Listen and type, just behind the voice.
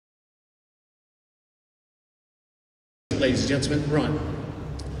ladies and gentlemen. Right.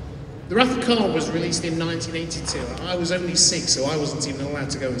 The Wrath of Khan was released in 1982. I was only 6, so I wasn't even allowed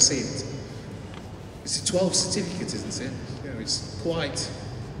to go and see it. It's a 12 certificate, isn't it? You know, it's quite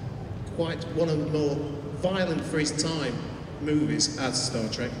one of the more violent for its time movies out of Star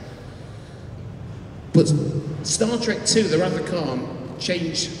Trek. But Star Trek II, The Wrath of Khan,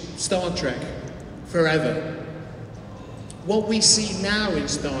 changed Star Trek forever. What we see now in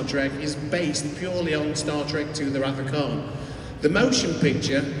Star Trek is based purely on Star Trek II, The Wrath of Khan. The motion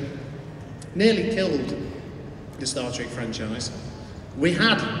picture nearly killed the Star Trek franchise. We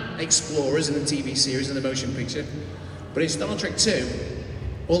had explorers in the TV series and the motion picture, but in Star Trek II,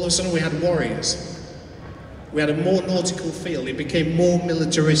 all of a sudden we had warriors. We had a more nautical feel. It became more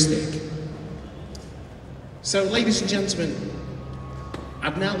militaristic. So, ladies and gentlemen,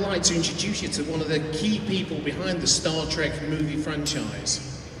 I'd now like to introduce you to one of the key people behind the Star Trek movie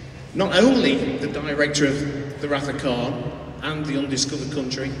franchise. Not only the director of The Wrath of Khan and The Undiscovered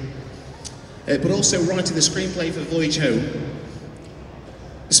Country, but also writing the screenplay for Voyage Home.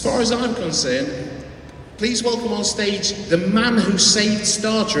 As far as I'm concerned, please welcome on stage the man who saved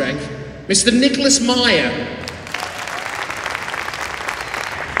Star Trek, Mr. Nicholas Meyer.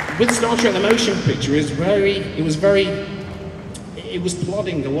 With Star Trek, the motion picture it was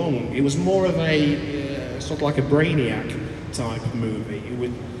plodding along. It was more of a sort of like a Brainiac type movie.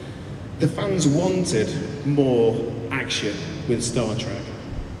 The fans wanted more action with Star Trek.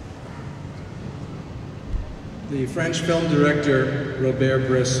 The French film director Robert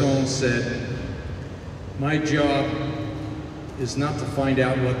Bresson said, "My job is not to find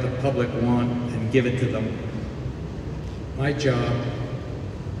out what the public want and give it to them. My job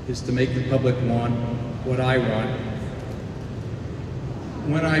is to make the public want what I want."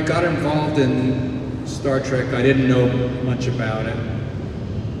 When I got involved in Star Trek, I didn't know much about it.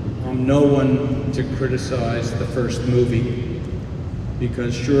 I'm no one to criticize the first movie,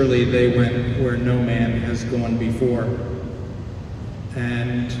 because surely they went where no man has gone before.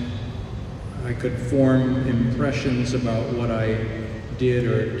 And I could form impressions about what I did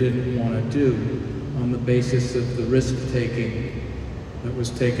or didn't want to do on the basis of the risk-taking that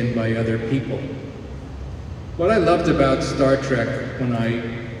was taken by other people. What I loved about Star Trek when I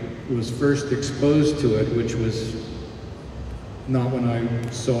was first exposed to it, which was not when I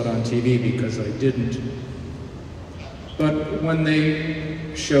saw it on TV, because I didn't, but when they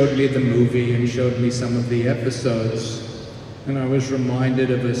showed me the movie and showed me some of the episodes, and I was reminded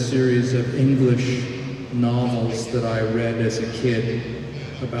of a series of English novels that I read as a kid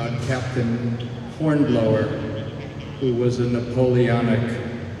about Captain Hornblower, who was a Napoleonic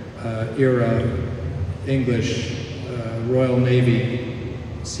era English Royal Navy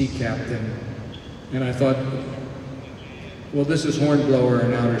sea captain. And I thought, well, this is Hornblower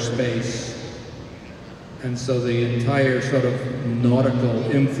in outer space. And so the entire sort of nautical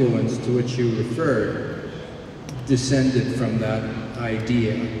influence to which you referred descended from that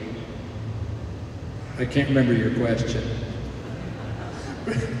idea. I can't remember your question.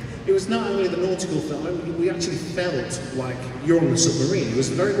 It was not only the nautical film, we actually felt like you're on the submarine. It was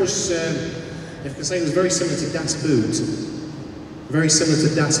very much, if I can say, it was very similar to Das Boot. Very similar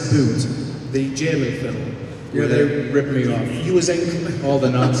to Das Boot, the German film. Yeah, they ripped me off. You was all the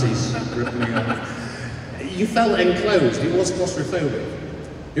Nazis ripped me off. You felt enclosed. It was claustrophobic.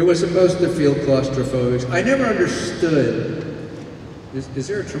 It was supposed to feel claustrophobic. I never understood. Is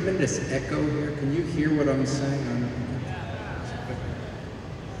there a tremendous echo here? Can you hear what I'm saying?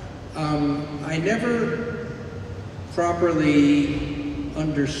 I never properly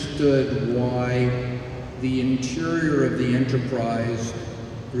understood why the interior of the Enterprise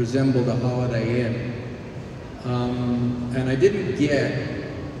resembled a Holiday Inn. And I didn't get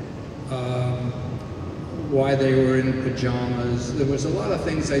why they were in pajamas. There was a lot of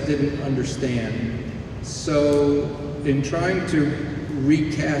things I didn't understand. So in trying to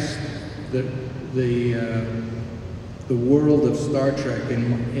recast the world of Star Trek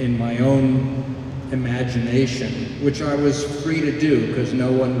in my own imagination, which I was free to do because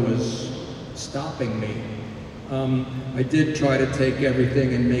no one was stopping me, I did try to take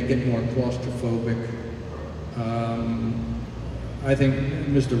everything and make it more claustrophobic. I think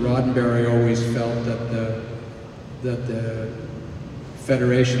Mr. Roddenberry always felt that the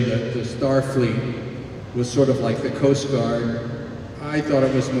Federation, that the Starfleet was sort of like the Coast Guard. I thought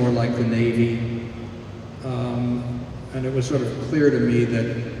it was more like the Navy. And it was sort of clear to me that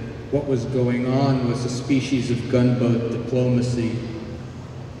what was going on was a species of gunboat diplomacy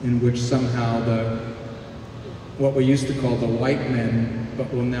in which somehow what we used to call the white men,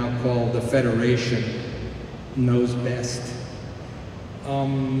 but will now call the Federation, knows best.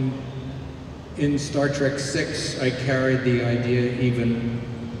 In in Star Trek VI, I carried the idea even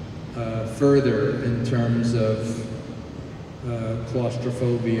further in terms of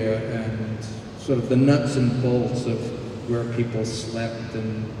claustrophobia and sort of the nuts and bolts of where people slept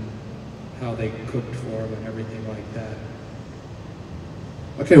and how they cooked for them and everything like that.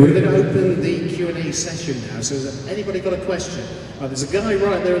 Okay, we're going to open the Q&A session now, so has anybody got a question? There's a guy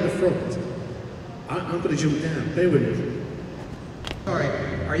right there in the front. I'm going to jump down, bear with me. Sorry,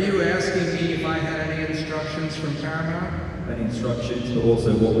 are you asking me if I had any instructions from Paramount? Any instructions, but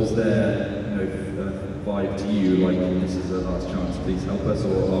also what was their vibe to you, like this is a last chance, please help us,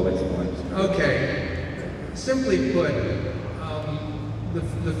 or are we fine? Okay, simply put,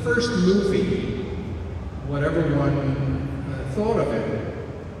 the first movie, whatever one thought of it,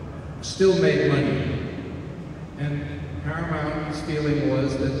 still made money. And Paramount's feeling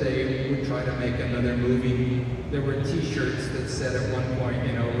was that they would try to make another movie. There were t-shirts that said at one point,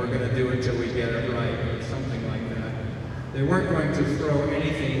 you know, we're going to do it till we get it right, or something like that. They weren't going to throw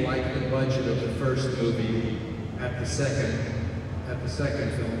anything like the budget of the first movie at the second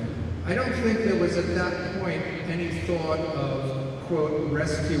film. I don't think there was at that point any thought of, quote,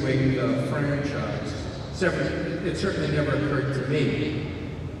 rescuing the franchise. It certainly never occurred to me.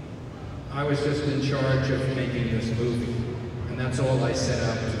 I was just in charge of making this movie, and that's all I set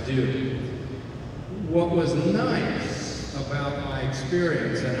out to do. What was nice about my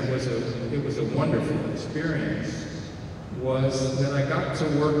experience, and it was a wonderful experience, was that I got to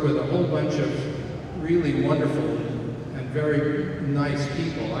work with a whole bunch of really wonderful and very nice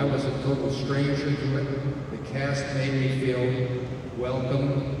people. I was a total stranger to it. The cast made me feel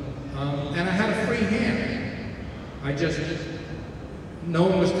welcome, and I had a free hand. No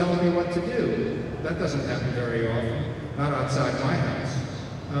one was telling me what to do. That doesn't happen very often, not outside my house.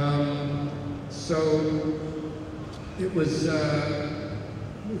 So it was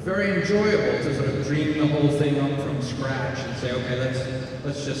very enjoyable to sort of dream the whole thing up from scratch and say, okay,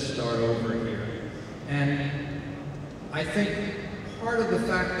 let's just start over here. And I think part of the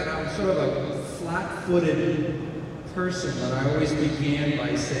fact that I'm sort of a flat-footed person, that I always began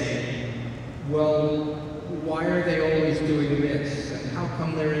by saying, well, why are they always doing this? And how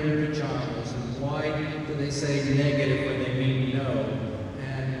come they're in pajamas? And why do they say negative when they mean no?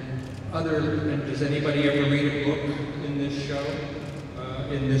 And does anybody ever read a book in this show,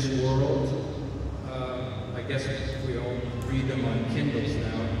 in this world? I guess we all read them on Kindles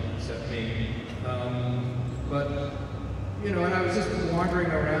now, except me. But, you know, and I was just wandering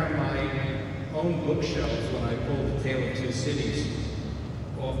around my own bookshelves when I pulled The Tale of Two Cities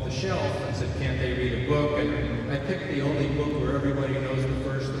off the shelf and said, can't they read a book? And I picked the only book where everybody knows the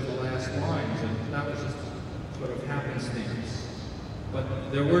first and the last lines, and that was just sort of happenstance. But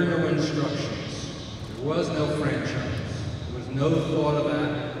there were no instructions. There was no franchise. There was no thought of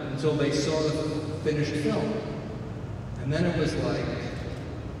that until they saw the finished film. And then it was like,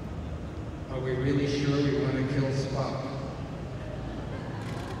 are we really sure we want to kill Spock?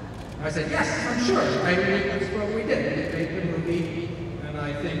 I said, yes, I'm sure. That's what we did. We made the movie.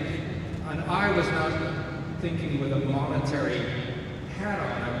 And I was not thinking with a monetary hat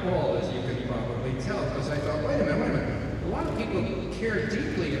on at all, as you can probably tell, because I thought, wait a minute. A lot of people care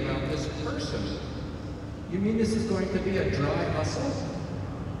deeply about this person. You mean this is going to be a dry hustle?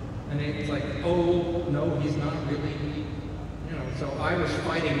 And it's like, oh, no, he's not really, you know, so I was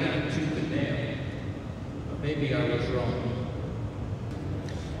fighting that tooth and nail. But maybe I was wrong.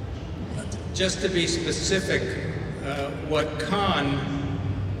 Just to be specific, what Khan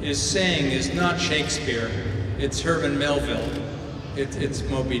is saying is not Shakespeare, it's Herman Melville, it's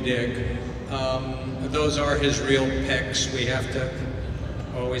Moby Dick. Those are his real pecs. We have to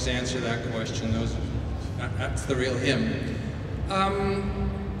always answer that question. That's the real him.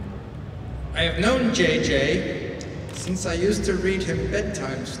 I have known JJ since I used to read him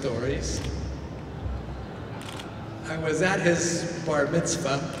bedtime stories. I was at his bar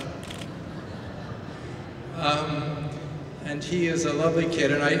mitzvah. And he is a lovely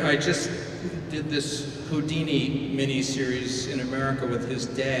kid, and I just did this Houdini mini-series in America with his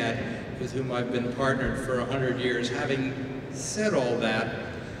dad, with whom I've been partnered for 100 years. Having said all that,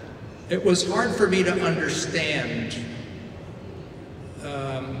 it was hard for me to understand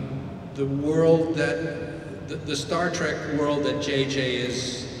the world that, the Star Trek world that JJ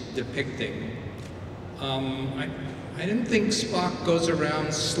is depicting. I didn't think Spock goes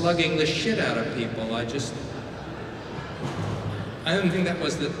around slugging the shit out of people. I didn't think that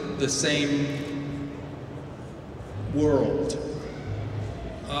was the same world.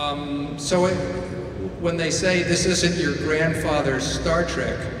 So when they say this isn't your grandfather's Star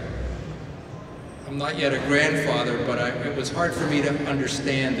Trek, I'm not yet a grandfather, but it was hard for me to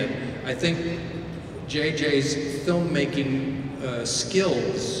understand it. I think JJ's filmmaking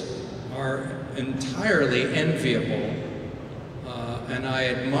skills are entirely enviable, and I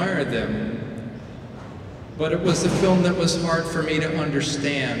admire them. But it was a film that was hard for me to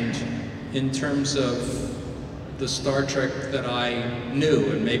understand in terms of the Star Trek that I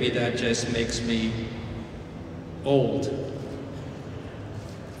knew, and maybe that just makes me old.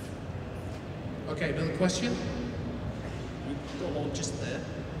 Okay, another question? We've got one just there.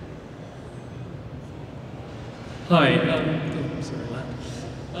 Hi, sorry,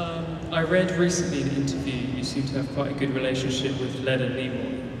 Matt. I read recently in an interview you seem to have quite a good relationship with Leonard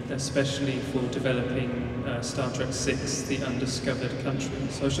Nimoy, especially for developing Star Trek VI, The Undiscovered Country.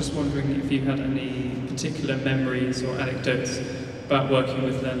 So I was just wondering if you had any particular memories or anecdotes about working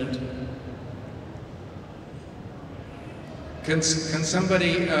with Leonard. Can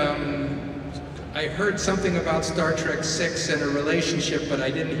somebody, I heard something about Star Trek VI and a relationship, but I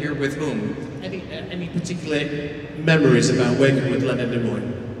didn't hear with whom. Any particular memories about working with Leonard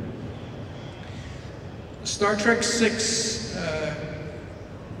Nimoy? Star Trek VI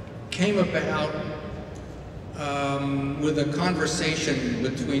came about with a conversation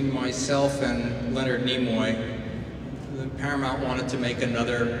between myself and Leonard Nimoy. Paramount wanted to make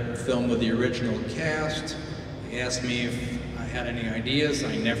another film with the original cast. He asked me if I had any ideas.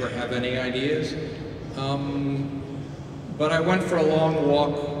 I never have any ideas. But I went for a long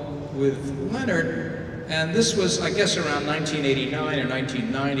walk with Leonard, and this was, I guess, around 1989 or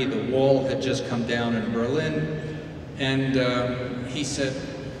 1990. The wall had just come down in Berlin, and he said,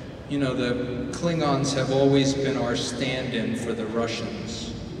 you know, the Klingons have always been our stand-in for the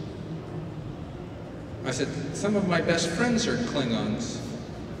Russians. I said, some of my best friends are Klingons.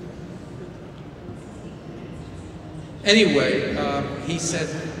 Anyway, he said,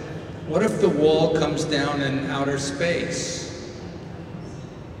 what if the wall comes down in outer space?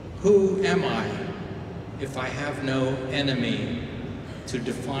 Who am I if I have no enemy to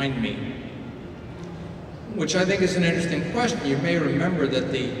define me? Which I think is an interesting question. You may remember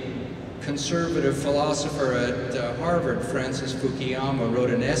that the conservative philosopher at Harvard, Francis Fukuyama, wrote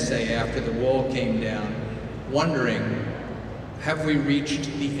an essay after the wall came down, wondering, have we reached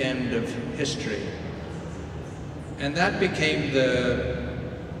the end of history? And that became the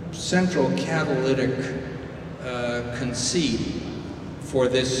central catalytic conceit for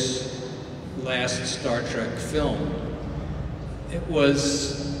this last Star Trek film. It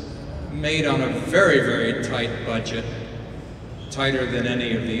was made on a very, very tight budget, tighter than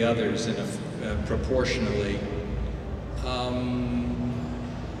any of the others proportionally.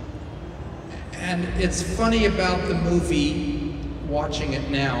 And it's funny about the movie, watching it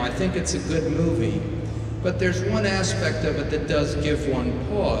now, I think it's a good movie, but there's one aspect of it that does give one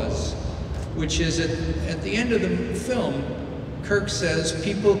pause, which is at the end of the film, Kirk says,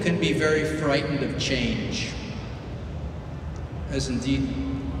 people can be very frightened of change, as indeed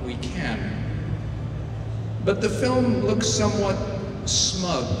we can. But the film looks somewhat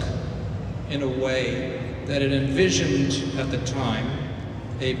smug in a way that it envisioned at the time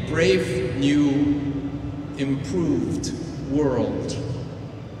a brave, new, improved world.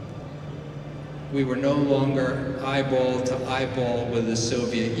 We were no longer eyeball to eyeball with the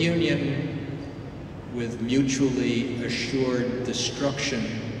Soviet Union, with mutually assured destruction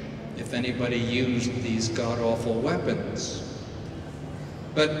if anybody used these god-awful weapons.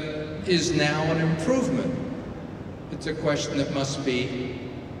 But is now an improvement? It's a question that must be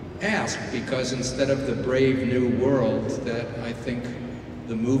asked, because instead of the brave new world that I think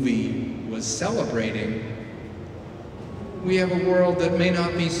the movie was celebrating, we have a world that may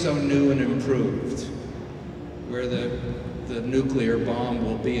not be so new and improved, where the nuclear bomb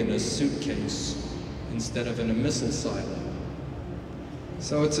will be in a suitcase instead of in a missile silo.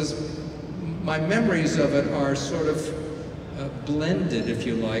 So it's my memories of it are sort of blended, if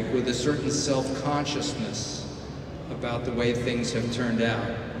you like, with a certain self-consciousness about the way things have turned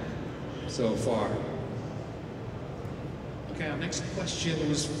out so far. Okay, our next question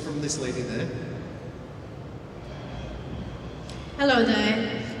was from this lady there. Hello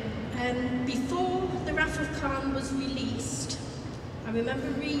there. Before The Wrath of Khan was released, I remember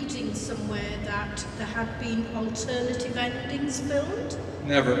reading somewhere that there had been alternative endings filmed.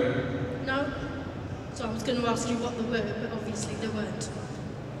 Never. No? So I was going to ask you what they were, but obviously there weren't.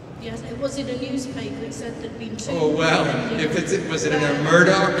 Yes, it was in a newspaper. It said there'd been two. Oh, well, was it in a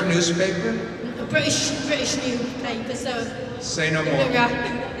Murdoch newspaper? A British newspaper, so... Say no more.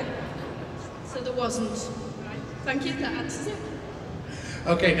 So there wasn't. Right. Thank you, that answers it.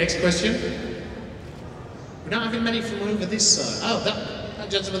 Okay, next question. We're not having many from over this side. Oh,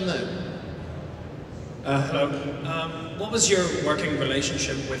 that gentleman there. Hello. What was your working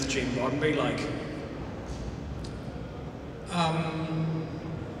relationship with Gene Roddenberry like?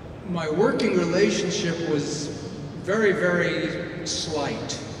 My working relationship was very, very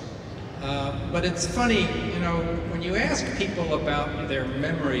slight. But it's funny, you know, when you ask people about their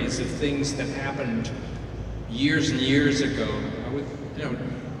memories of things that happened years and years ago, you know,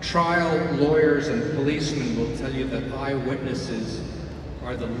 trial lawyers and policemen will tell you that eyewitnesses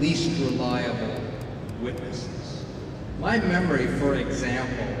are the least reliable witnesses. My memory, for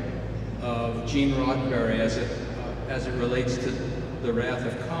example, of Gene Roddenberry as it relates to The Wrath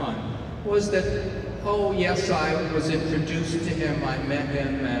of Khan was that, oh yes, I was introduced to him, I met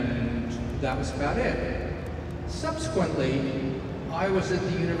him, and that was about it. Subsequently, I was at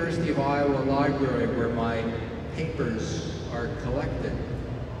the University of Iowa Library where my papers are collected,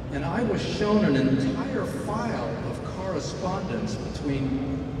 and I was shown an entire file of correspondence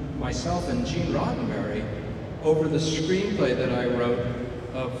between myself and Gene Roddenberry over the screenplay that I wrote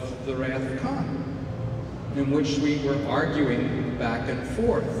of The Wrath of Khan, in which we were arguing back and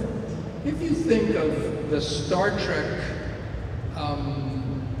forth. If you think of the Star Trek,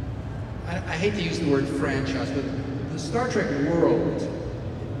 I hate to use the word franchise, but the Star Trek world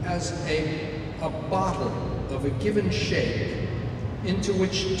as a bottle of a given shape into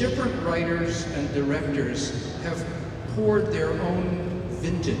which different writers and directors have poured their own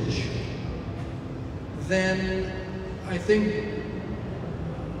vintage, then I think,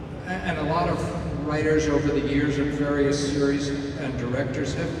 and a lot of writers over the years of various series and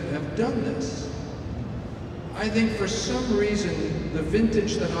directors have done this. I think for some reason the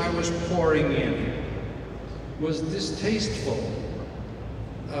vintage that I was pouring in was distasteful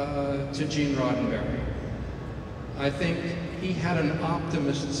to Gene Roddenberry. I think he had an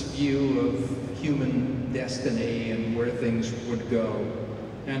optimist's view of human destiny and where things would go,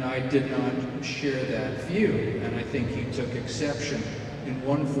 and I did not share that view, and I think he took exception in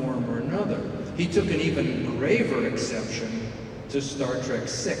one form or another. He took an even graver exception to Star Trek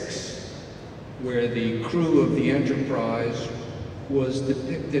VI, where the crew of the Enterprise was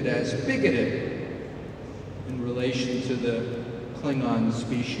depicted as bigoted in relation to the Klingon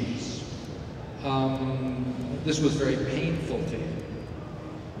species. This was very painful to him.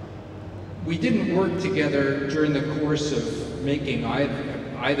 We didn't work together during the course of making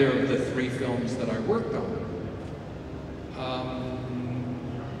either of the 3 films that I worked on.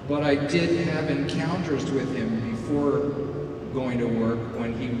 But I did have encounters with him before going to work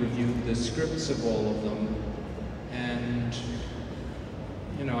when he reviewed the scripts of all of them. And,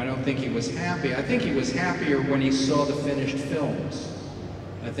 you know, I don't think he was happy. I think he was happier when he saw the finished films.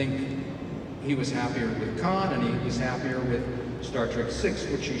 I think he was happier with Khan, and he was happier with Star Trek VI,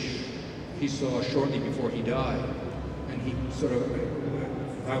 which he saw shortly before he died. And he sort of,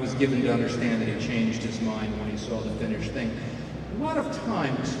 I was given to understand that he changed his mind when he saw the finished thing. A lot of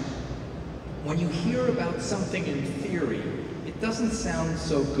times, when you hear about something in theory, it doesn't sound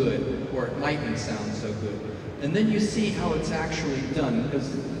so good, or it mightn't sound so good. And then you see how it's actually done,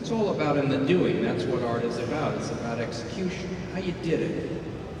 because it's all about in the doing. That's what art is about. It's about execution, how you did it,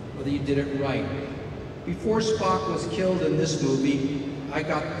 whether you did it right. Before Spock was killed in this movie, I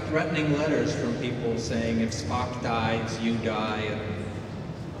got threatening letters from people saying, if Spock dies, you die, and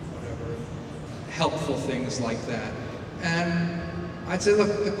whatever, helpful things like that. And I'd say,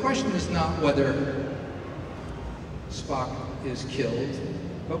 look, the question is not whether Spock is killed,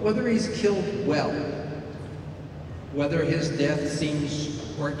 but whether he's killed well, whether his death seems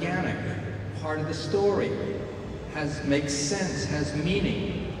organic, part of the story, makes sense, has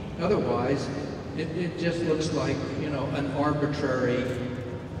meaning. Otherwise, it just looks like, you know, an arbitrary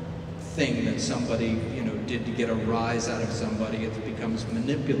thing that somebody, you know, did to get a rise out of somebody. It becomes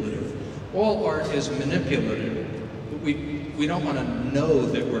manipulative. All art is manipulative, but we don't want to know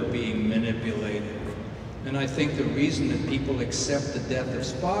that we're being manipulated. And I think the reason that people accept the death of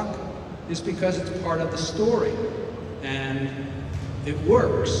Spock is because it's part of the story, and it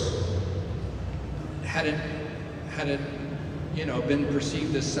works. Had it, you know, been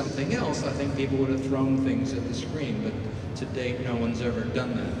perceived as something else, I think people would have thrown things at the screen, but to date, no one's ever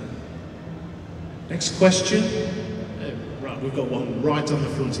done that. Next question. Right, we've got one right on the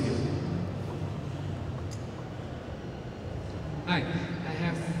front here. Hi, I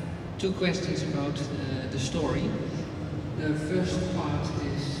have 2 questions about the story. The first part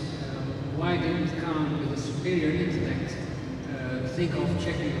is, why didn't Khan, with a superior intellect, think of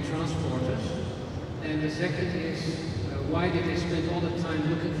checking the transporters? And the second is, why did they spend all the time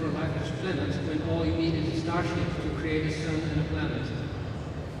looking for a lifeless planet when all you need is a starship to create a sun and a planet?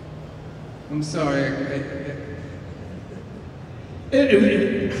 I'm sorry,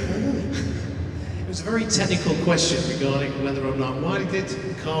 It was a very technical question regarding whether or not, why did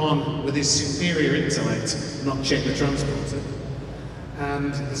Khan, with his superior intellect, not check the transporter?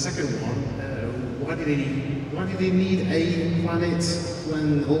 And the second one, why did he need a planet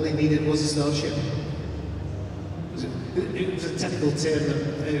when all he needed was a starship? It was a technical term,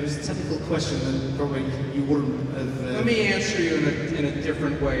 it was a technical question that probably you wouldn't have... Let me answer you in a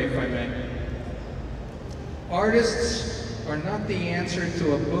different way, if I may. Artists are not the answer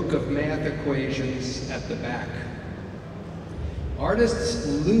to a book of math equations at the back. Artists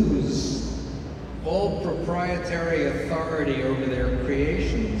lose all proprietary authority over their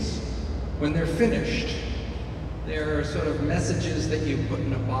creations when they're finished. They're sort of messages that you put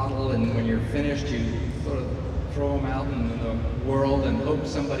in a bottle, and when you're finished, you sort of throw them out in the world and hope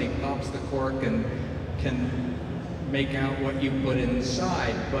somebody pops the cork and can make out what you put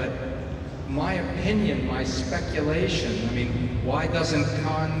inside. But my opinion, my speculation, I mean, why doesn't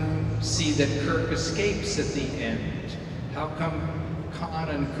Khan see that Kirk escapes at the end? How come Khan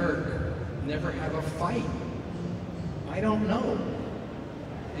and Kirk never have a fight? I don't know,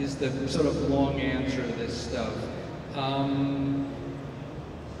 is the sort of long answer to this stuff.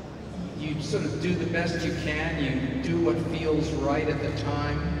 You sort of do the best you can, you do what feels right at the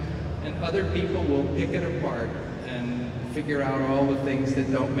time, and other people will pick it apart and figure out all the things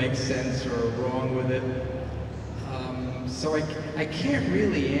that don't make sense or are wrong with it. So I can't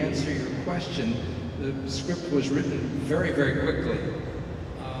really answer your question. The script was written very, very quickly.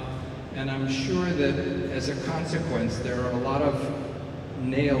 And I'm sure that as a consequence, there are a lot of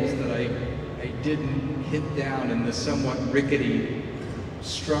nails that I didn't hit down in the somewhat rickety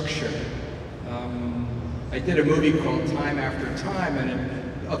structure. I did a movie called Time After Time,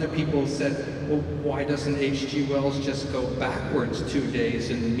 and other people said, well, why doesn't H.G. Wells just go backwards 2 days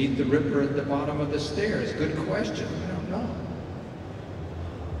and meet the Ripper at the bottom of the stairs? Good question. I don't know.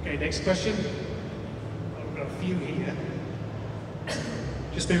 Okay, next question. Oh, we've got a few here.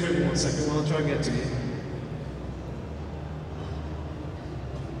 Just bear with me 1 second while I try and get to you.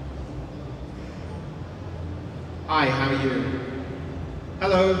 Hi, how are you?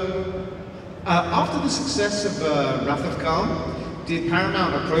 Hello. After the success of Wrath of Khan, did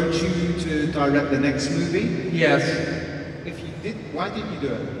Paramount approach you to direct the next movie? Yes. If you did, why did you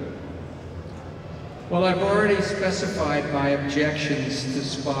do it? Well, I've already specified my objections to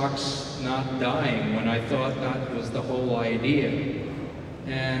Spock's not dying when I thought that was the whole idea.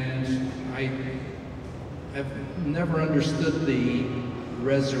 And I've never understood the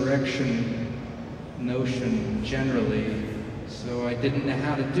resurrection notion generally, so I didn't know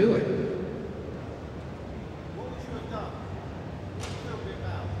how to do it. What would you have done? What would it be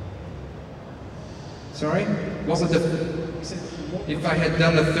about? Sorry? What would if I had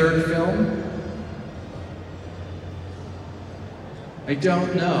done a third film? I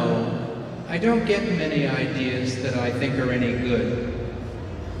don't know. I don't get many ideas that I think are any good.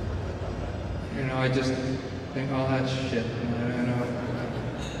 You know, I just think, oh, that's shit. You know,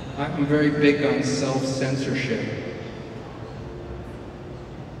 I'm very big on self-censorship.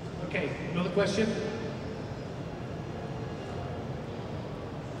 Okay, another question?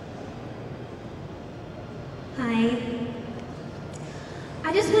 Hi.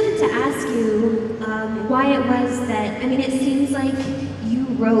 I just wanted to ask you why it was that, I mean, it seems like you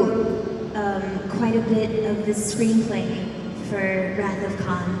wrote quite a bit of the screenplay for Wrath of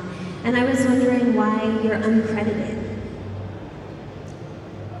Khan, and I was wondering why you're uncredited.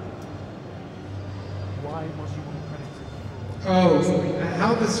 Why was you uncredited? Oh,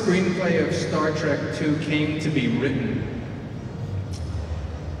 how the screenplay of Star Trek II came to be written.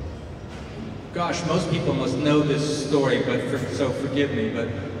 Gosh, most people must know this story, but so forgive me, but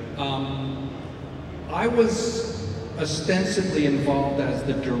I was ostensibly involved as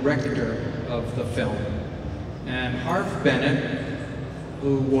the director of the film. And Harv Bennett,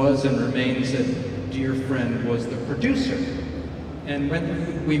 who was and remains a dear friend, was the producer. And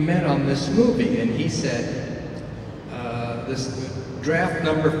when we met on this movie, and he said, this draft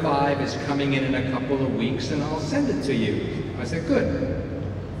number 5 is coming in a couple of weeks, and I'll send it to you. I said, good.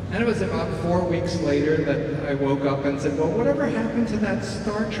 And it was about 4 weeks later that I woke up and said, well, whatever happened to that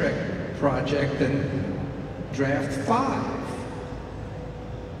Star Trek project and draft 5?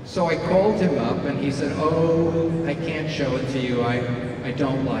 So I called him up and he said, oh, I can't show it to you, I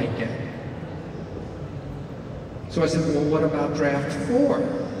don't like it. So I said, well, what about draft 4?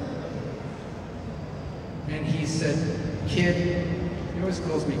 And he said, kid, he always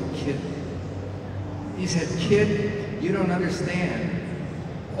calls me kid. He said, kid, you don't understand.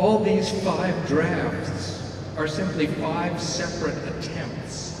 All these 5 drafts are simply 5 separate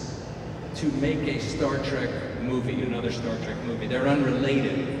attempts to make a Star Trek movie, another Star Trek movie. They're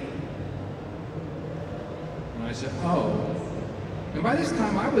unrelated. And I said, oh. And by this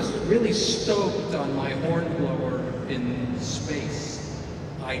time, I was really stoked on my hornblower in space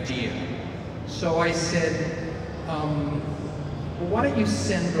idea. So I said, well, why don't you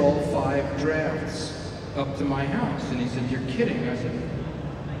send all 5 drafts up to my house? And he said, you're kidding. I said,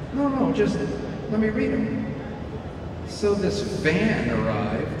 no, just let me read them. So this van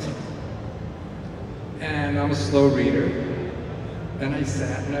arrived, and I'm a slow reader, and I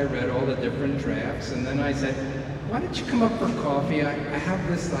sat and I read all the different drafts, and then I said, why don't you come up for coffee? I have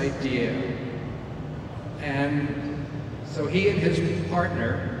this idea. And so he and his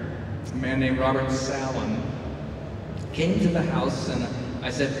partner, a man named Robert Sallin, came to the house, and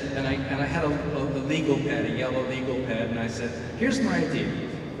I said, and I had a legal pad, a yellow legal pad, and I said, here's my idea.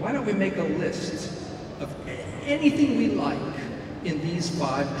 Why don't we make a list of anything we like in these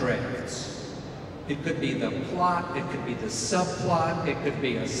 5 drafts? It could be the plot, it could be the subplot, it could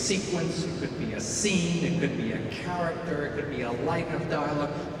be a sequence, it could be a scene, it could be a character, it could be a line of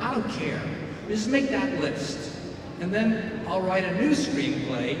dialogue. I don't care. Just make that list. And then I'll write a new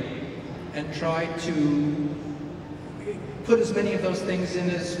screenplay and try to put as many of those things in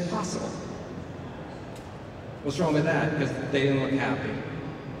as possible. What's wrong with that? Because they didn't look happy.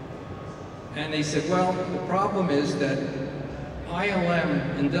 And they said, well, the problem is that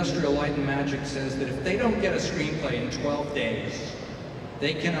ILM, Industrial Light and Magic, says that if they don't get a screenplay in 12 days,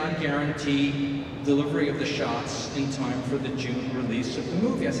 they cannot guarantee delivery of the shots in time for the June release of the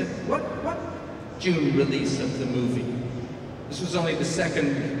movie. I said, what June release of the movie? This was only the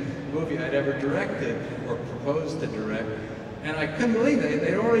 2nd movie I'd ever directed or proposed to direct, and I couldn't believe it.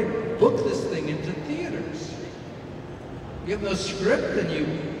 They'd already booked this thing into theaters. You have no script, and he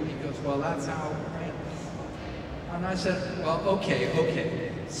goes, well, that's how. And I said, well,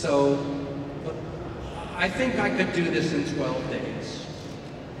 okay. So, I think I could do this in 12 days.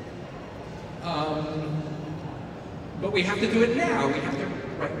 But we have to do it now. We have to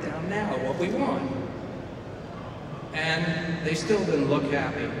write down now what we want. And they still didn't look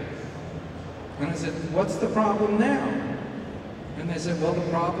happy. And I said, what's the problem now? And they said, well, the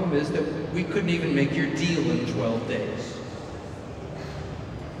problem is that we couldn't even make your deal in 12 days.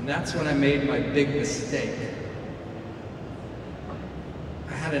 And that's when I made my big mistake.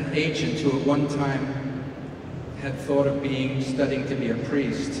 I had an agent who at one time had thought of studying to be a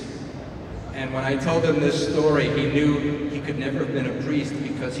priest. And when I told him this story, he knew he could never have been a priest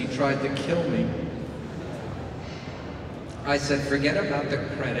because he tried to kill me. I said, forget about the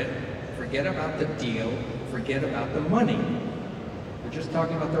credit, forget about the deal, forget about the money. We're just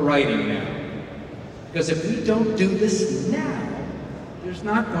talking about the writing now. Because if we don't do this now, there's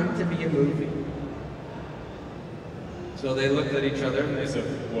not going to be a movie. So they looked at each other and they said,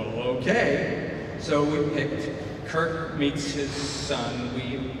 well, okay. So we picked Kirk meets his son,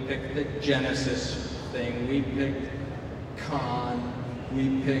 we picked the Genesis thing, we picked Khan,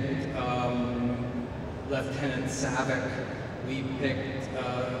 we picked Lieutenant Savick, we picked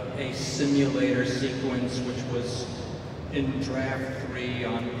a simulator sequence which was in draft 3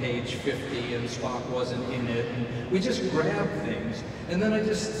 on page 50 and Spock wasn't in it. And we just grabbed things. And then I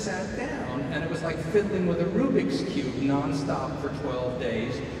just sat down and it was like fiddling with a Rubik's Cube nonstop for 12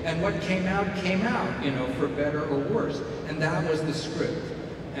 days. And what came out, you know, for better or worse. And that was the script.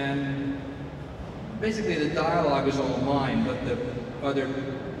 And basically the dialogue was all mine, but the other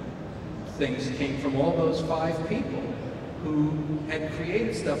things came from all those 5 people who had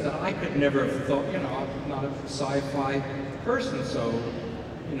created stuff that I could never have thought, you know, I'm not a sci-fi person, so,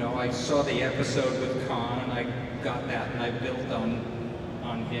 you know, I saw the episode with Khan, and I got that, and I built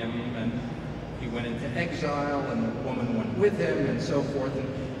on him, and he went into exile, and the woman went with him, and so forth, and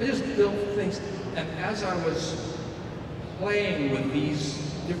I just built things, and as I was playing with these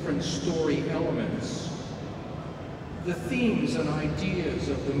different story elements, the themes and ideas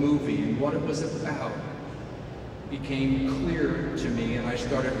of the movie and what it was about became clear to me, and I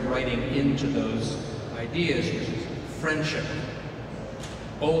started writing into those ideas, which is friendship,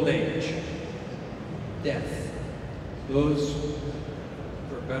 old age, death. Those,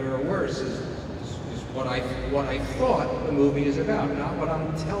 for better or worse, is what I thought the movie is about, not what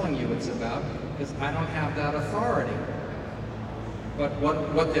I'm telling you it's about, because I don't have that authority. But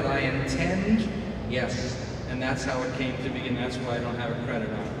what did I intend? Yes, and that's how it came to be, and that's why I don't have a credit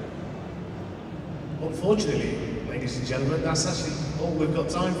on it. Unfortunately, ladies and gentlemen, that's actually all we've got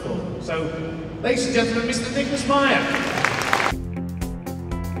time for. So, ladies and gentlemen, Mr. Nicholas Meyer.